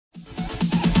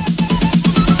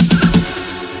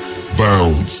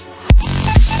bounds.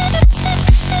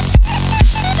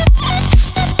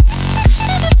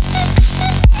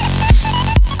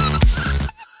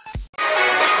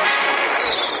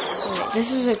 This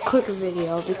is a quick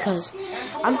video because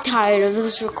I'm tired of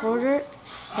this recorder,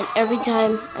 and every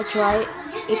time I try it,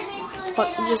 it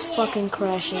just fucking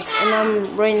crashes.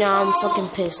 And right now I'm fucking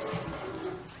pissed.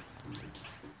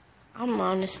 I'm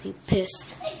honestly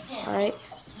pissed. Alright?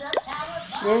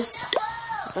 This,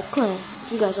 the clan.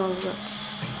 You guys want to join?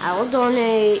 I will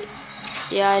donate.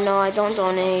 Yeah, I know I don't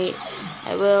donate.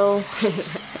 I will.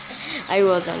 I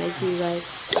will donate to you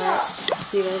guys. Alright?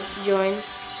 You guys join.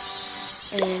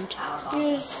 And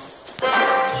here's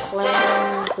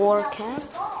Clan War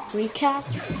Recap.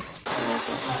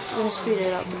 I'm gonna speed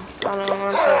it up. I don't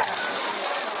want to.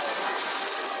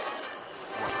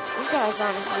 This guy's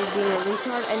honestly being a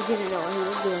retard and didn't know what he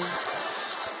was doing.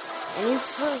 And he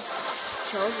first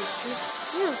chose his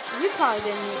truth. He probably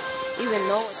didn't even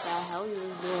know what the hell he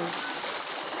was doing.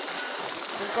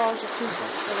 This guy was a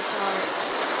pretext for the car.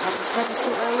 That was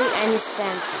too early and he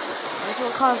spammed. That's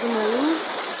what caused him to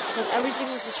lose. Because everything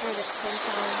was destroyed at the same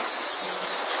time.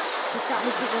 He thought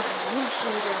he could just rush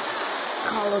into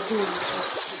Call of Duty.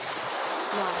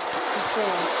 No, he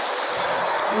failed.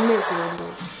 Miserably.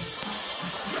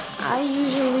 I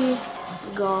usually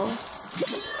go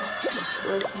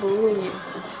with ballooning.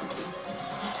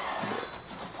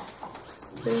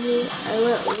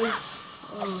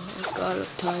 Oh my god, I'm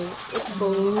tired. With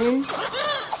ballooning.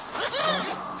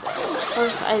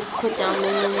 First, I put down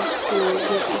minions to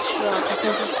get extra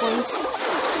percentage points.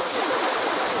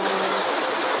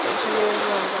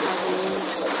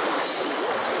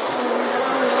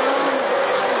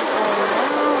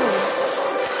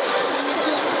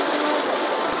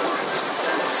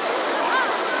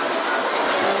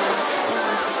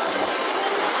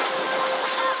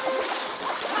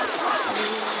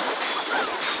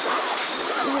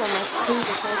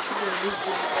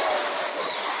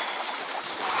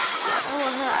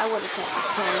 I would attack this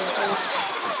cannon first.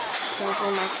 Because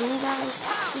when my king dies,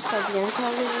 she starts getting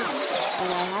targeted, and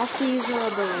I have to use her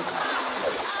ability.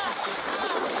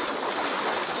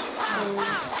 And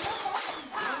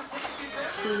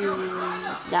she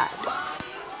dies.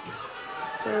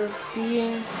 For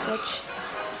being such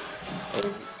a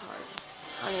retard.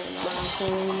 I don't even know what I'm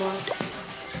saying anymore.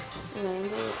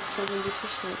 Remember, it's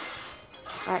 70%.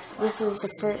 Alright, this is the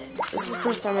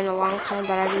first time in a long time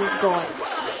that I've used Gold.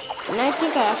 And I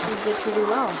think I actually did pretty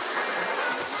well.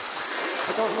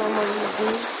 I don't normally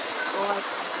use Gold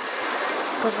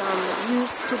because I'm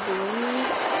used to ballooning.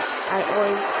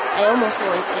 I almost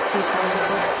always get 2-star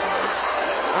before.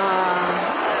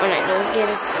 When I don't get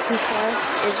a 2-star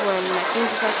is when my king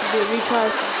decides to be a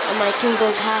retard and my king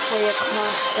goes halfway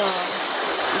across the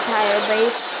entire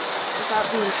base without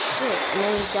doing shit and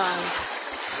then he dies.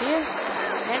 Here,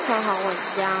 that's not how it went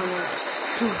down in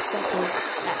 2 seconds.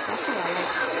 That's what I like.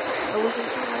 It wasn't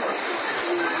too like,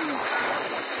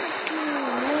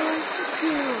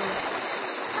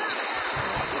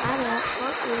 I don't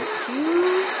fuck with you.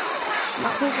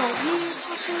 My kid's like, you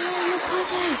fucking little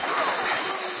pussy.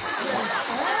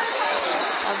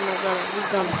 I've never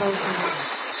done potions.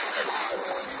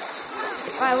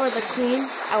 If I were the queen,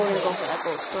 I wouldn't go for that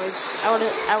gold storage.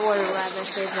 I would have rather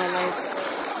saved my life.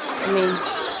 I mean,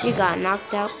 she got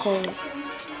knocked out cold.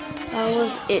 That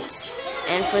was it.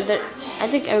 And for I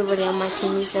think everybody on my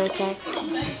team used their attacks.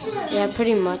 Yeah,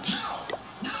 pretty much.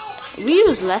 We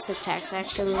use less attacks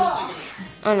actually.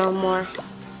 Oh no, more.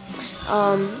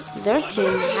 Their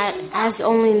team has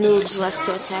only noobs left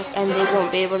to attack, and they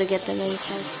won't be able to get them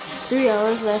anytime. 3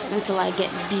 hours left until I get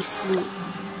beast loot.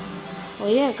 Well,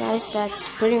 yeah, guys, that's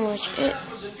pretty much it.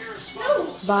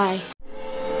 Bye.